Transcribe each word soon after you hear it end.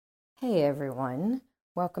Hey everyone,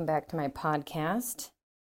 welcome back to my podcast.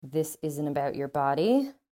 This isn't about your body.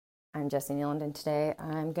 I'm Jessie Nealand, and today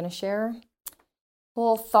I'm going to share a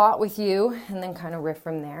whole thought with you and then kind of riff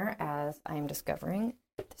from there as I am discovering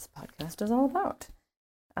what this podcast is all about.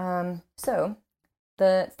 So,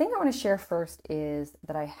 the thing I want to share first is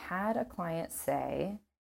that I had a client say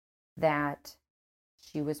that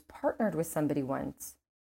she was partnered with somebody once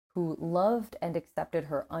who loved and accepted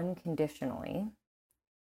her unconditionally,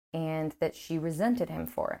 and that she resented him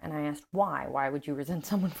for it. And I asked, why? Why would you resent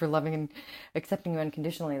someone for loving and accepting you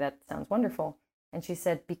unconditionally? That sounds wonderful. And she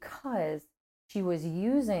said, because she was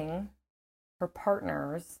using her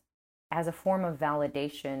partners as a form of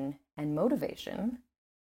validation and motivation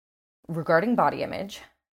regarding body image,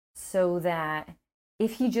 so that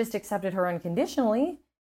if he just accepted her unconditionally,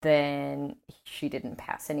 then she didn't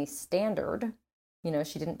pass any standard.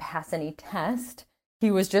 She didn't pass any test. He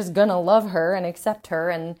was just gonna love her and accept her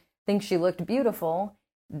and think she looked beautiful,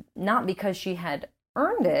 not because she had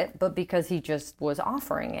earned it, but because he just was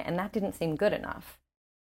offering it. And that didn't seem good enough.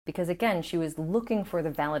 Because again, she was looking for the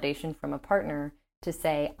validation from a partner to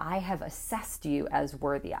say, I have assessed you as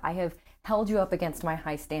worthy. I have held you up against my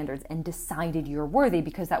high standards and decided you're worthy,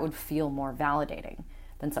 because that would feel more validating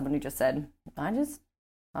than someone who just said, I'm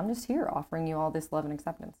just here offering you all this love and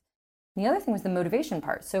acceptance. And the other thing was the motivation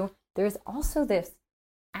part. So there's also this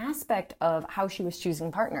aspect of how she was choosing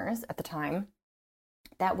partners at the time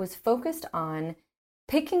that was focused on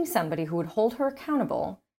picking somebody who would hold her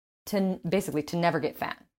accountable to basically to never get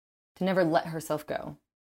fat, to never let herself go,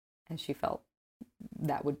 as she felt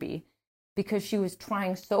that would be, because she was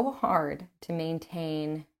trying so hard to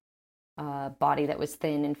maintain a body that was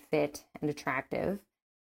thin and fit and attractive,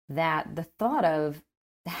 that the thought of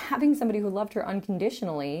having somebody who loved her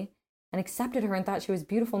unconditionally and accepted her and thought she was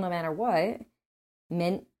beautiful no matter what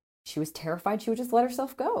meant she was terrified she would just let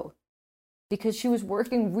herself go, because she was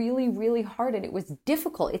working really, really hard, and it was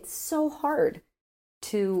difficult. It's so hard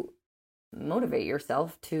to motivate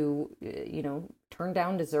yourself to, turn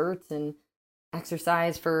down desserts and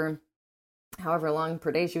exercise for however long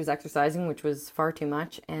per day she was exercising, which was far too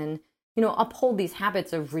much, and, uphold these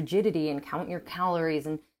habits of rigidity and count your calories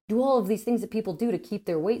and do all of these things that people do to keep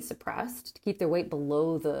their weight suppressed, to keep their weight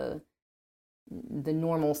below the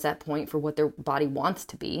normal set point for what their body wants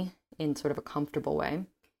to be in sort of a comfortable way.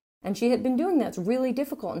 And she had been doing that. It's really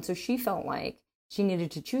difficult. And so she felt like she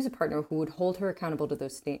needed to choose a partner who would hold her accountable to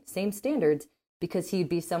those same standards, because he'd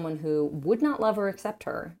be someone who would not love or accept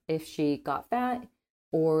her if she got fat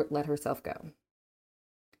or let herself go.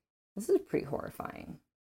 This is pretty horrifying.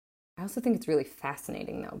 I also think it's really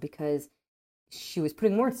fascinating, though, because she was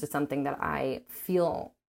putting words to something that I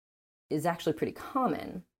feel is actually pretty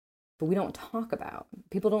common, but we don't talk about.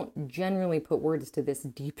 People don't generally put words to this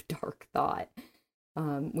deep, dark thought,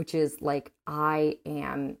 which is like, I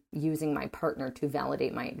am using my partner to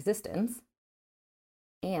validate my existence,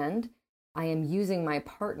 and I am using my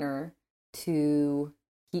partner to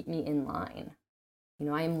keep me in line.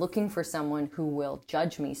 I am looking for someone who will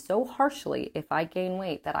judge me so harshly if I gain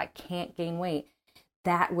weight that I can't gain weight.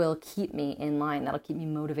 That will keep me in line. That'll keep me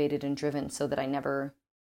motivated and driven, so that I never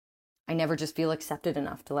just feel accepted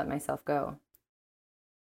enough to let myself go.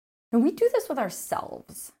 And we do this with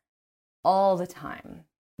ourselves all the time.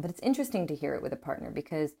 But it's interesting to hear it with a partner,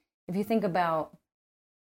 because if you think about,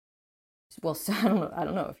 well, so I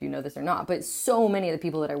don't know if you know this or not, but so many of the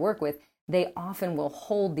people that I work with, they often will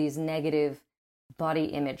hold these negative body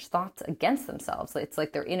image thoughts against themselves. It's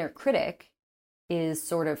like their inner critic is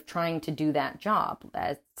sort of trying to do that job.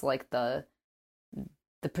 It's like the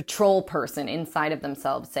patrol person inside of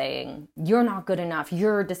themselves saying, you're not good enough,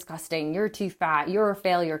 you're disgusting, you're too fat, you're a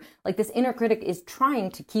failure. Like, this inner critic is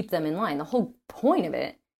trying to keep them in line. The whole point of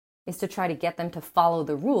it is to try to get them to follow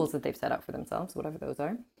the rules that they've set out for themselves, whatever those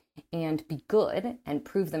are, and be good and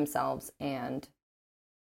prove themselves and,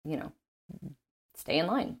 stay in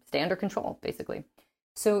line, stay under control, basically.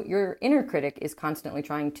 So your inner critic is constantly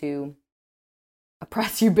trying to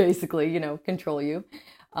oppress you, basically, control you.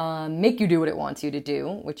 Make you do what it wants you to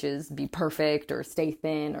do, which is be perfect or stay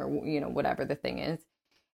thin or, whatever the thing is.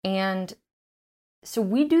 And so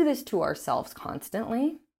we do this to ourselves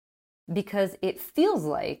constantly because it feels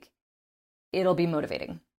like it'll be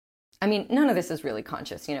motivating. I mean, none of this is really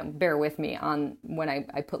conscious, bear with me on when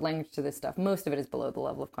I put language to this stuff. Most of it is below the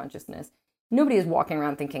level of consciousness. Nobody is walking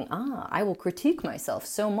around thinking, I will critique myself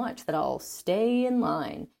so much that I'll stay in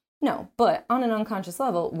line. No, but on an unconscious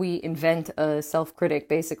level, we invent a self-critic,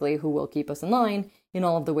 basically, who will keep us in line in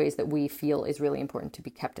all of the ways that we feel is really important to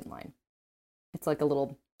be kept in line. It's like a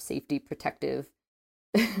little safety, protective,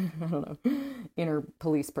 I don't know, inner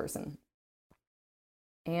police person.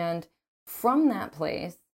 And from that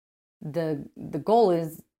place, the goal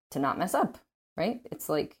is to not mess up, right? It's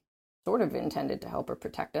like sort of intended to help or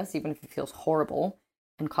protect us, even if it feels horrible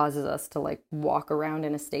and causes us to like walk around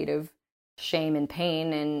in a state of shame and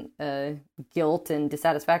pain and guilt and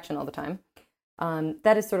dissatisfaction all the time.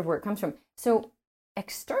 That is sort of where it comes from. So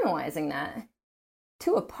externalizing that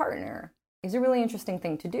to a partner is a really interesting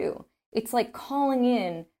thing to do. It's like calling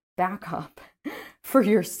in backup for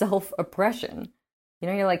your self-oppression.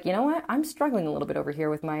 You're like, you know what? I'm struggling a little bit over here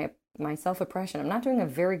with my self-oppression. I'm not doing a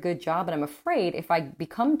very good job, and I'm afraid if I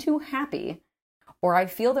become too happy or I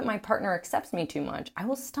feel that my partner accepts me too much, I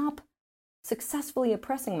will stop successfully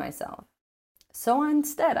oppressing myself. So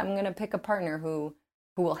instead, I'm going to pick a partner who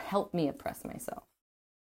will help me oppress myself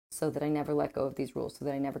so that I never let go of these rules, so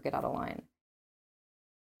that I never get out of line.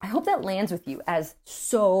 I hope that lands with you as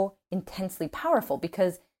so intensely powerful,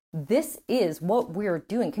 because this is what we're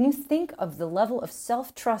doing. Can you think of the level of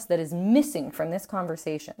self-trust that is missing from this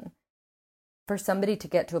conversation for somebody to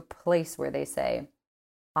get to a place where they say,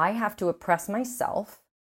 I have to oppress myself.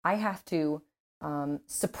 I have to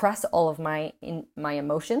suppress all of my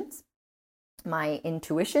emotions, my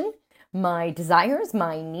intuition, my desires,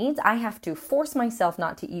 my needs. I have to force myself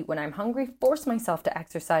not to eat when I'm hungry, force myself to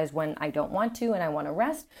exercise when I don't want to and I want to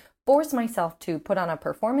rest, force myself to put on a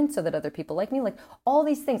performance so that other people like me. Like all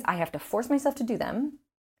these things, I have to force myself to do them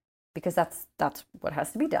because that's what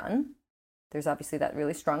has to be done. There's obviously that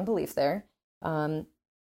really strong belief there.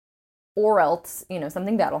 Or else,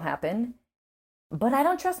 something bad will happen. But I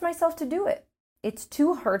don't trust myself to do it. It's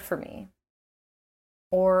too hard for me.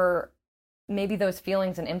 Or maybe those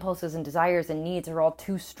feelings and impulses and desires and needs are all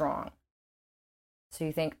too strong. So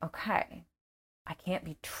you think, okay, I can't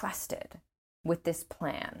be trusted with this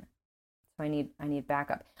plan. So I need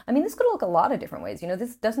backup. I mean, this could look a lot of different ways.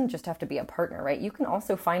 This doesn't just have to be a partner, right? You can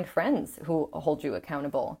also find friends who hold you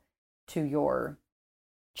accountable to your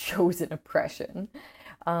chosen oppression.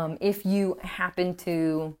 If you happen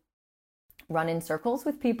to run in circles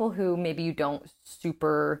with people who maybe you don't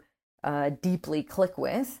super deeply click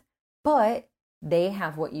with, but they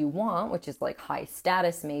have what you want, which is like high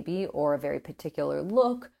status maybe, or a very particular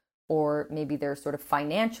look, or maybe they're sort of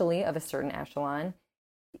financially of a certain echelon,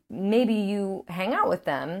 maybe you hang out with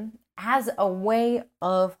them as a way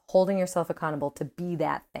of holding yourself accountable to be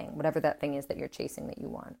that thing, whatever that thing is that you're chasing that you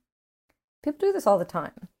want. People do this all the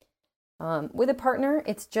time. With a partner,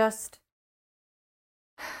 it's just,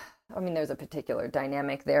 there's a particular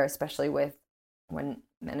dynamic there, especially with when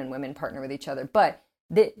men and women partner with each other. But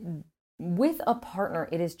with a partner,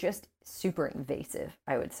 it is just super invasive,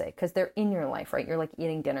 I would say, because they're in your life, right? You're like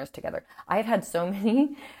eating dinners together. I've had so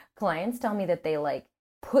many clients tell me that they like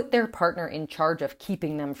put their partner in charge of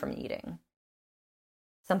keeping them from eating.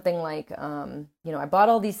 Something like, I bought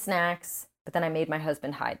all these snacks, but then I made my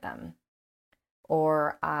husband hide them.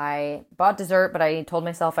 Or I bought dessert, but I told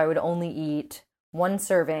myself I would only eat one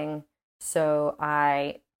serving. So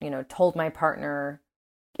I, told my partner,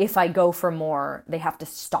 if I go for more, they have to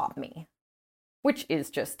stop me, which is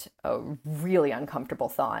just a really uncomfortable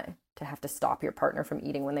thought, to have to stop your partner from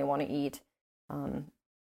eating when they want to eat. I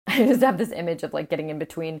just have this image of like getting in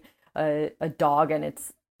between a dog and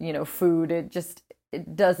its, food.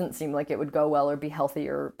 It doesn't seem like it would go well or be healthy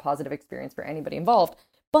or positive experience for anybody involved.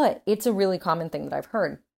 But it's a really common thing that I've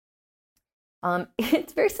heard.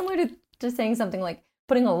 It's very similar to saying something like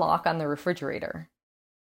putting a lock on the refrigerator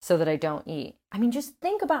so that I don't eat. Just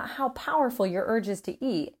think about how powerful your urge is to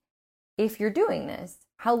eat if you're doing this.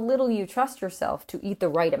 How little you trust yourself to eat the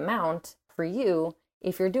right amount for you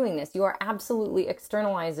if you're doing this. You are absolutely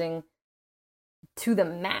externalizing to the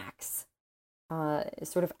max,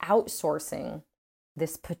 sort of outsourcing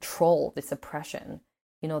this patrol, this oppression.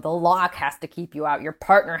 The lock has to keep you out. Your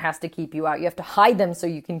partner has to keep you out. You have to hide them so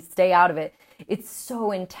you can stay out of it. It's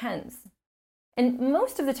so intense. And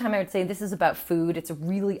most of the time I would say this is about food. It's a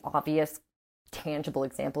really obvious, tangible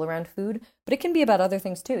example around food, but it can be about other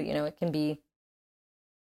things too. It can be,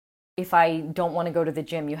 if I don't want to go to the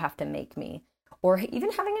gym, you have to make me. Or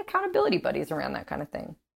even having accountability buddies around that kind of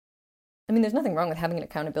thing. There's nothing wrong with having an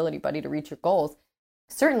accountability buddy to reach your goals.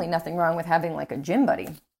 Certainly nothing wrong with having like a gym buddy.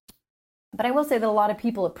 But I will say that a lot of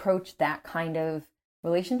people approach that kind of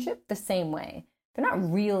relationship the same way. They're not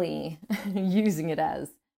really using it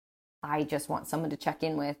as, I just want someone to check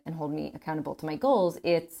in with and hold me accountable to my goals.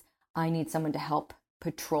 It's, I need someone to help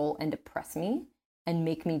patrol and oppress me and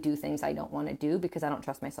make me do things I don't want to do because I don't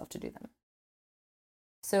trust myself to do them.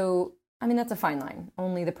 So, that's a fine line.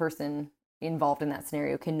 Only the person involved in that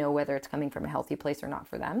scenario can know whether it's coming from a healthy place or not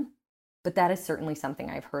for them. But that is certainly something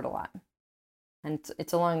I've heard a lot. And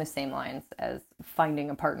it's along the same lines as finding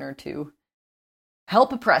a partner to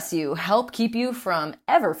help oppress you, help keep you from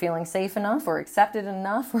ever feeling safe enough or accepted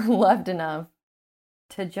enough or loved enough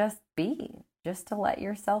to just be, just to let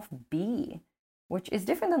yourself be, which is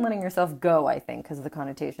different than letting yourself go, I think, because of the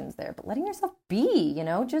connotations there. But letting yourself be,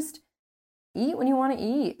 just eat when you want to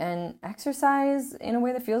eat and exercise in a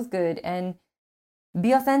way that feels good and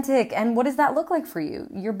be authentic. And what does that look like for you?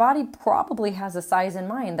 Your body probably has a size in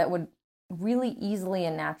mind that would really easily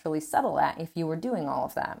and naturally settle at if you were doing all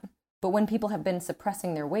of that. But when people have been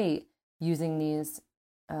suppressing their weight using these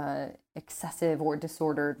excessive or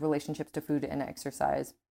disordered relationships to food and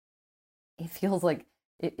exercise, it feels like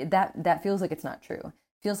that feels like it's not true.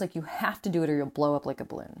 It feels like you have to do it or you'll blow up like a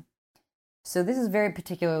balloon. So this is very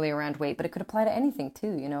particularly around weight, but it could apply to anything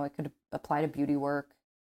too. It could apply to beauty work.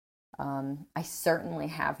 I certainly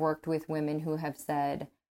have worked with women who have said,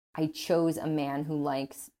 I chose a man who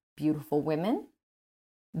likes beautiful women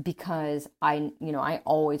because I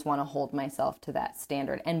always want to hold myself to that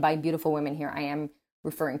standard. And by beautiful women here, I am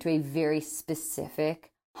referring to a very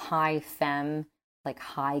specific high femme, like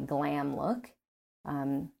high glam look.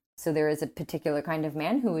 So there is a particular kind of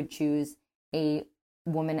man who would choose a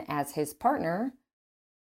woman as his partner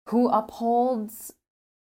who upholds,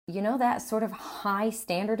 that sort of high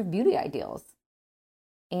standard of beauty ideals.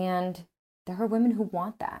 And there are women who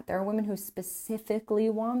want that. There are women who specifically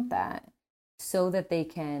want that so that they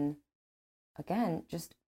can, again,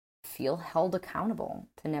 just feel held accountable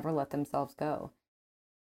to never let themselves go.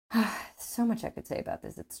 So much I could say about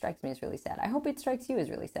this. It strikes me as really sad. I hope it strikes you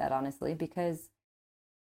as really sad, honestly, because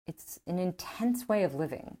it's an intense way of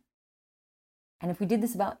living. And if we did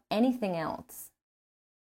this about anything else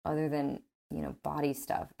other than, body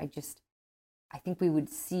stuff, I think we would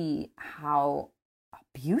see how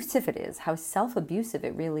abusive it is, how self-abusive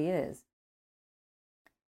it really is.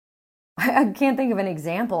 I can't think of an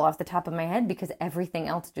example off the top of my head because everything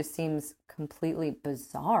else just seems completely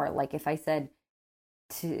bizarre. Like if I said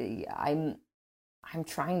I'm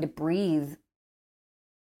trying to breathe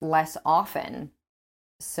less often,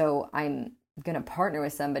 so I'm going to partner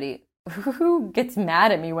with somebody who gets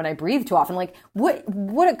mad at me when I breathe too often. Like, what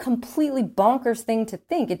a completely bonkers thing to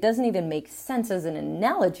think. It doesn't even make sense as an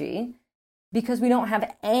analogy because we don't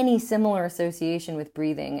have any similar association with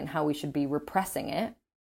breathing and how we should be repressing it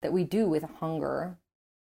that we do with hunger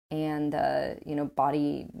and,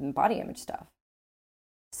 body image stuff.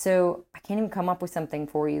 So I can't even come up with something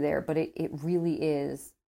for you there, but it really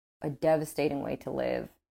is a devastating way to live.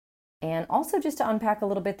 And also just to unpack a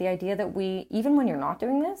little bit the idea that even when you're not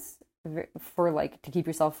doing this, to keep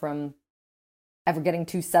yourself from ever getting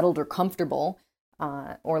too settled or comfortable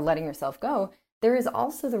or letting yourself go, there is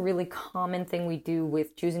also the really common thing we do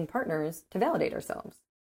with choosing partners to validate ourselves.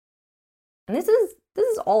 And this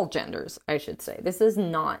is all genders, I should say. This is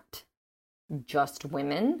not just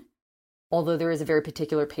women, although there is a very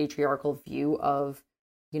particular patriarchal view of,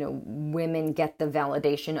 women get the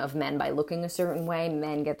validation of men by looking a certain way.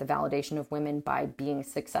 Men get the validation of women by being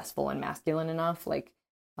successful and masculine enough,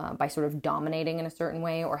 by sort of dominating in a certain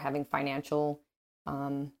way or having financial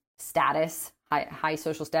status, high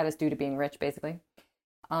social status due to being rich, basically.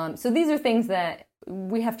 So these are things that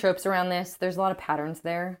we have tropes around this. There's a lot of patterns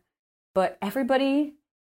there, but everybody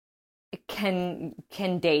can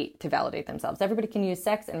date to validate themselves. Everybody can use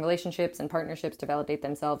sex and relationships and partnerships to validate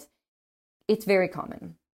themselves. It's very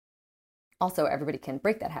common. Also, everybody can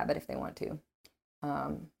break that habit if they want to.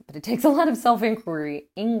 But it takes a lot of self-inquiry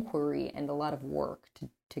and a lot of work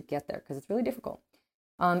to get there because it's really difficult.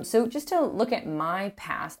 So just to look at my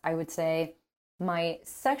past, I would say my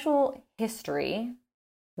sexual history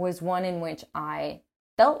was one in which I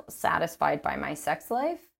felt satisfied by my sex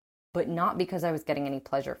life, but not because I was getting any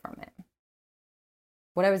pleasure from it.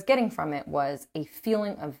 What I was getting from it was a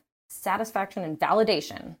feeling of satisfaction and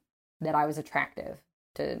validation that I was attractive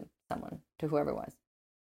to someone, to whoever it was.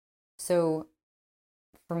 So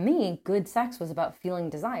for me, good sex was about feeling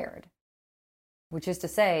desired, which is to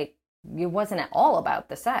say, it wasn't at all about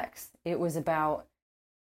the sex. It was about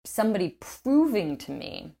somebody proving to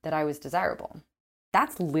me that I was desirable.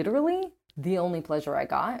 That's literally the only pleasure I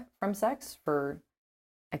got from sex for,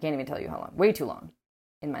 I can't even tell you how long, way too long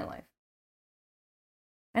in my life.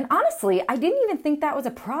 And honestly, I didn't even think that was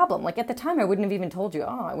a problem. Like at the time, I wouldn't have even told you,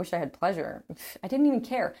 oh, I wish I had pleasure. I didn't even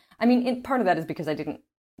care. I mean, part of that is because I didn't,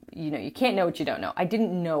 you can't know what you don't know. I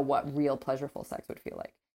didn't know what real pleasureful sex would feel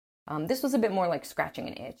like. This was a bit more like scratching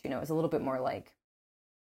an itch. It was a little bit more like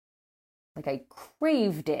I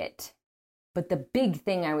craved it. But the big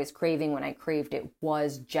thing I was craving when I craved it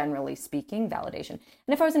was, generally speaking, validation. And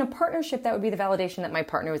if I was in a partnership, that would be the validation that my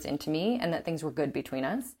partner was into me and that things were good between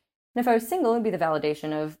us. And if I was single, it would be the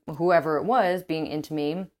validation of whoever it was being into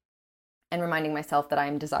me and reminding myself that I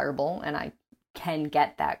am desirable and I can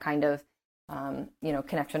get that kind of,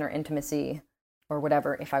 connection or intimacy or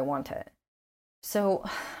whatever if I want it. So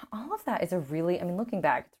all of that is looking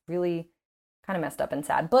back, it's really kind of messed up and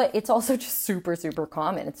sad, but it's also just super, super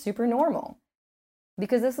common. It's super normal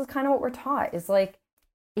because this is kind of what we're taught is like,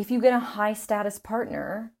 if you get a high status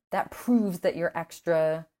partner, that proves that you're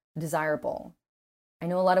extra desirable. I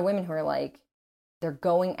know a lot of women who are like, they're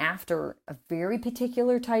going after a very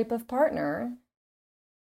particular type of partner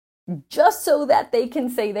just so that they can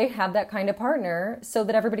say they have that kind of partner so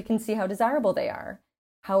that everybody can see how desirable they are,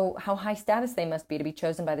 how high status they must be to be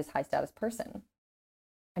chosen by this high status person.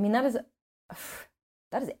 I mean, that is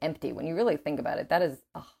empty when you really think about it. That is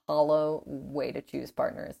a hollow way to choose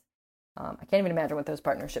partners. I can't even imagine what those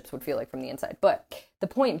partnerships would feel like from the inside. But the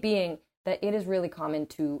point being that it is really common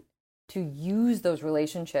to use those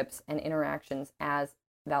relationships and interactions as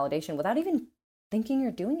validation without even thinking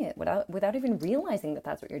you're doing it, without even realizing that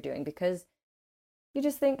that's what you're doing, because you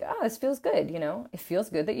just think, oh, this feels good. It feels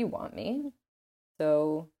good that you want me.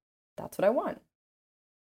 So that's what I want.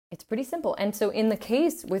 It's pretty simple. And so in the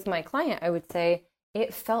case with my client, I would say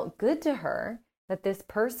it felt good to her that this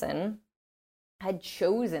person had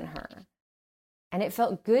chosen her. And it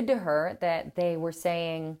felt good to her that they were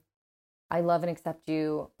saying, I love and accept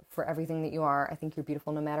you for everything that you are. I think you're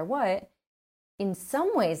beautiful no matter what. In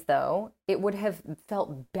some ways, though, it would have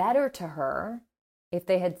felt better to her if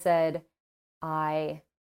they had said, I'm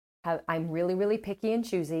really, really picky and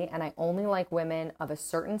choosy, and I only like women of a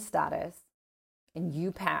certain status, and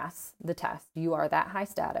you pass the test. You are that high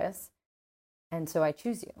status, and so I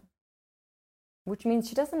choose you. Which means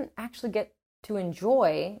she didn't get to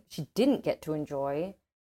enjoy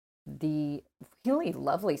the really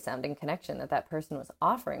lovely sounding connection that person was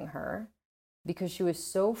offering her, because she was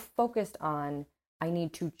so focused on, I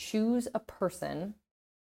need to choose a person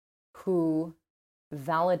who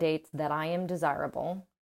validates that I am desirable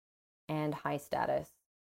and high status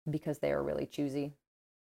because they are really choosy.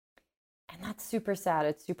 And that's super sad.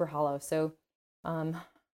 It's super hollow. So,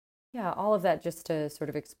 all of that just to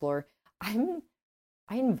sort of explore. I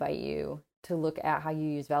invite you to look at how you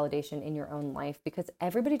use validation in your own life, because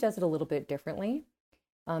everybody does it a little bit differently.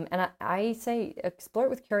 And I say explore it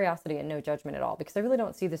with curiosity and no judgment at all, because I really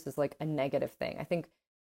don't see this as like a negative thing. I think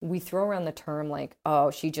we throw around the term like,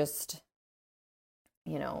 oh, she just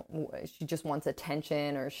wants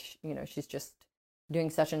attention, or she's just doing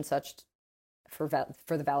such and such for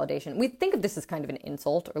the validation. We think of this as kind of an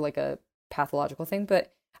insult or like a pathological thing,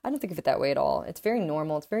 but I don't think of it that way at all. It's very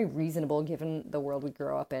normal. It's very reasonable given the world we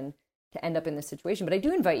grow up in to end up in this situation. But I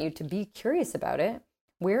do invite you to be curious about it.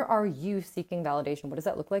 Where are you seeking validation? What does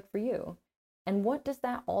that look like for you? And what does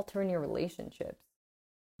that alter in your relationships?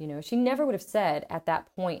 She never would have said at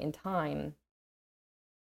that point in time,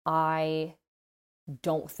 I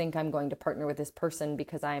don't think I'm going to partner with this person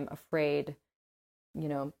because I'm afraid,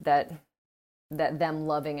 that them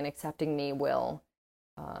loving and accepting me will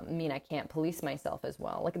mean I can't police myself as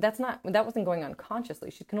well. Like that wasn't going on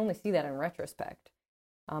consciously. She can only see that in retrospect.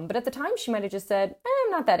 But at the time she might have just said,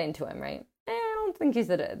 I'm not that into him, right? I don't think he's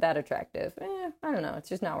that attractive. I don't know. It's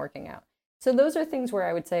just not working out. So those are things where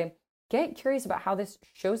I would say, get curious about how this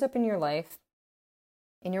shows up in your life,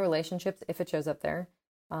 in your relationships, if it shows up there,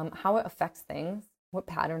 how it affects things, what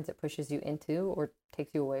patterns it pushes you into or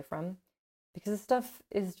takes you away from, because this stuff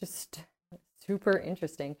is just super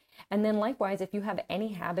interesting. And then likewise, if you have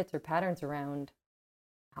any habits or patterns around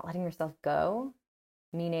not letting yourself go,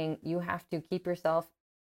 meaning you have to keep yourself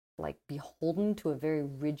like beholden to a very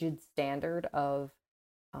rigid standard of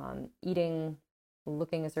eating,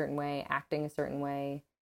 looking a certain way, acting a certain way,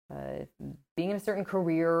 being in a certain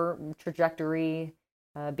career trajectory,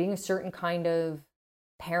 being a certain kind of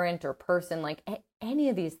parent or person, like any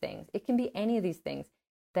of these things. It can be any of these things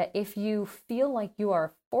that if you feel like you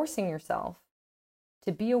are forcing yourself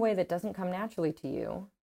to be a way that doesn't come naturally to you,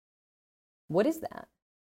 what is that?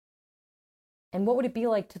 And what would it be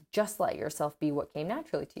like to just let yourself be what came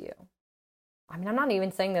naturally to you? I mean, I'm not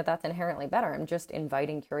even saying that that's inherently better. I'm just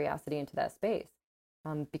inviting curiosity into that space.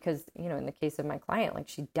 Because, in the case of my client, like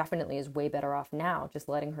she definitely is way better off now just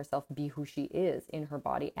letting herself be who she is in her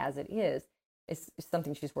body as it is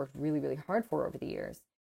something she's worked really, really hard for over the years.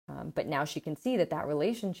 But now she can see that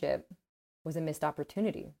relationship was a missed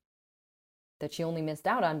opportunity that she only missed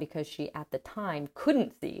out on because she at the time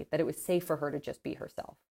couldn't see that it was safe for her to just be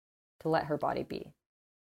herself, to let her body be.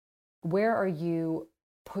 Where are you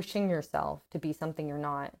pushing yourself to be something you're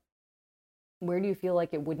not? Where do you feel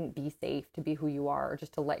like it wouldn't be safe to be who you are, or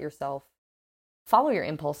just to let yourself follow your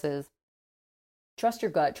impulses, trust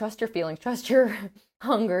your gut, trust your feelings, trust your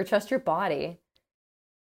hunger, trust your body,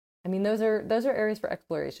 I mean, those are areas for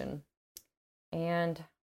exploration. And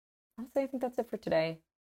honestly, I think that's it for today.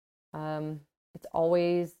 It's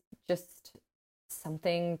always just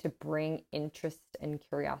something to bring interest and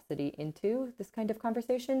curiosity into this kind of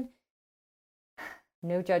conversation.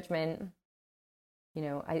 No judgment.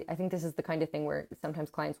 I think this is the kind of thing where sometimes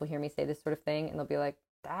clients will hear me say this sort of thing and they'll be like,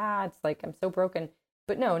 it's like, I'm so broken.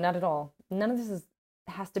 But no, not at all. None of this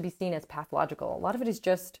has to be seen as pathological. A lot of it is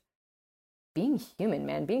just being human,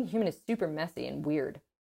 man. Being human is super messy and weird.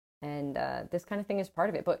 And this kind of thing is part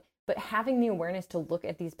of it. But having the awareness to look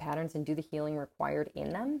at these patterns and do the healing required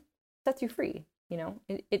in them sets you free.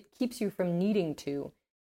 It keeps you from needing to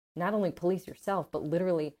not only police yourself, but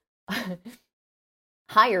literally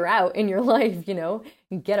hire out in your life,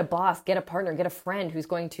 get a boss, get a partner, get a friend who's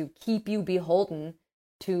going to keep you beholden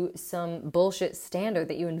to some bullshit standard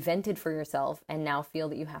that you invented for yourself and now feel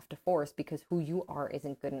that you have to force because who you are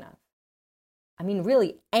isn't good enough. I mean,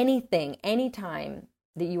 really, anytime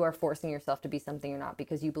that you are forcing yourself to be something you're not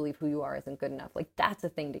because you believe who you are isn't good enough, like that's a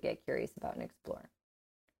thing to get curious about and explore.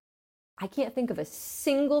 I can't think of a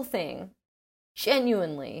single thing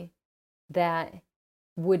genuinely that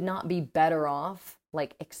would not be better off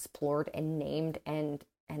like explored and named and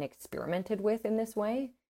experimented with in this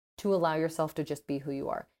way to allow yourself to just be who you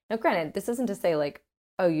are. Now, granted, this isn't to say like,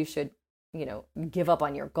 oh, you should, give up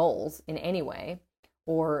on your goals in any way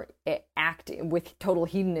or act with total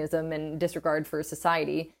hedonism and disregard for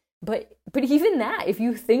society. But even that, if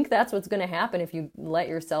you think that's what's going to happen, if you let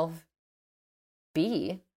yourself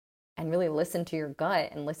be and really listen to your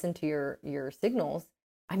gut and listen to your signals,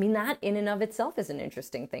 I mean, that in and of itself is an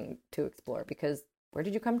interesting thing to explore, because where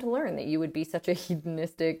did you come to learn that you would be such a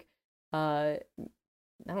hedonistic, scofflaw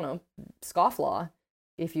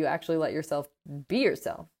if you actually let yourself be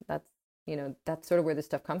yourself? That's sort of where this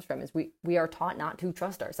stuff comes from, is we are taught not to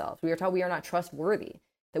trust ourselves. We are taught we are not trustworthy,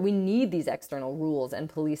 that we need these external rules and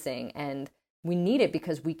policing, and we need it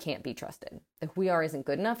because we can't be trusted. That who we are isn't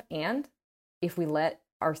good enough, and if we let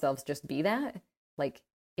ourselves just be that, like,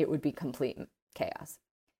 it would be complete chaos.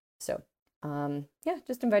 So,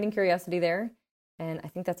 just inviting curiosity there. And I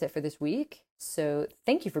think that's it for this week. So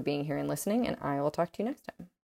thank you for being here and listening, and I will talk to you next time.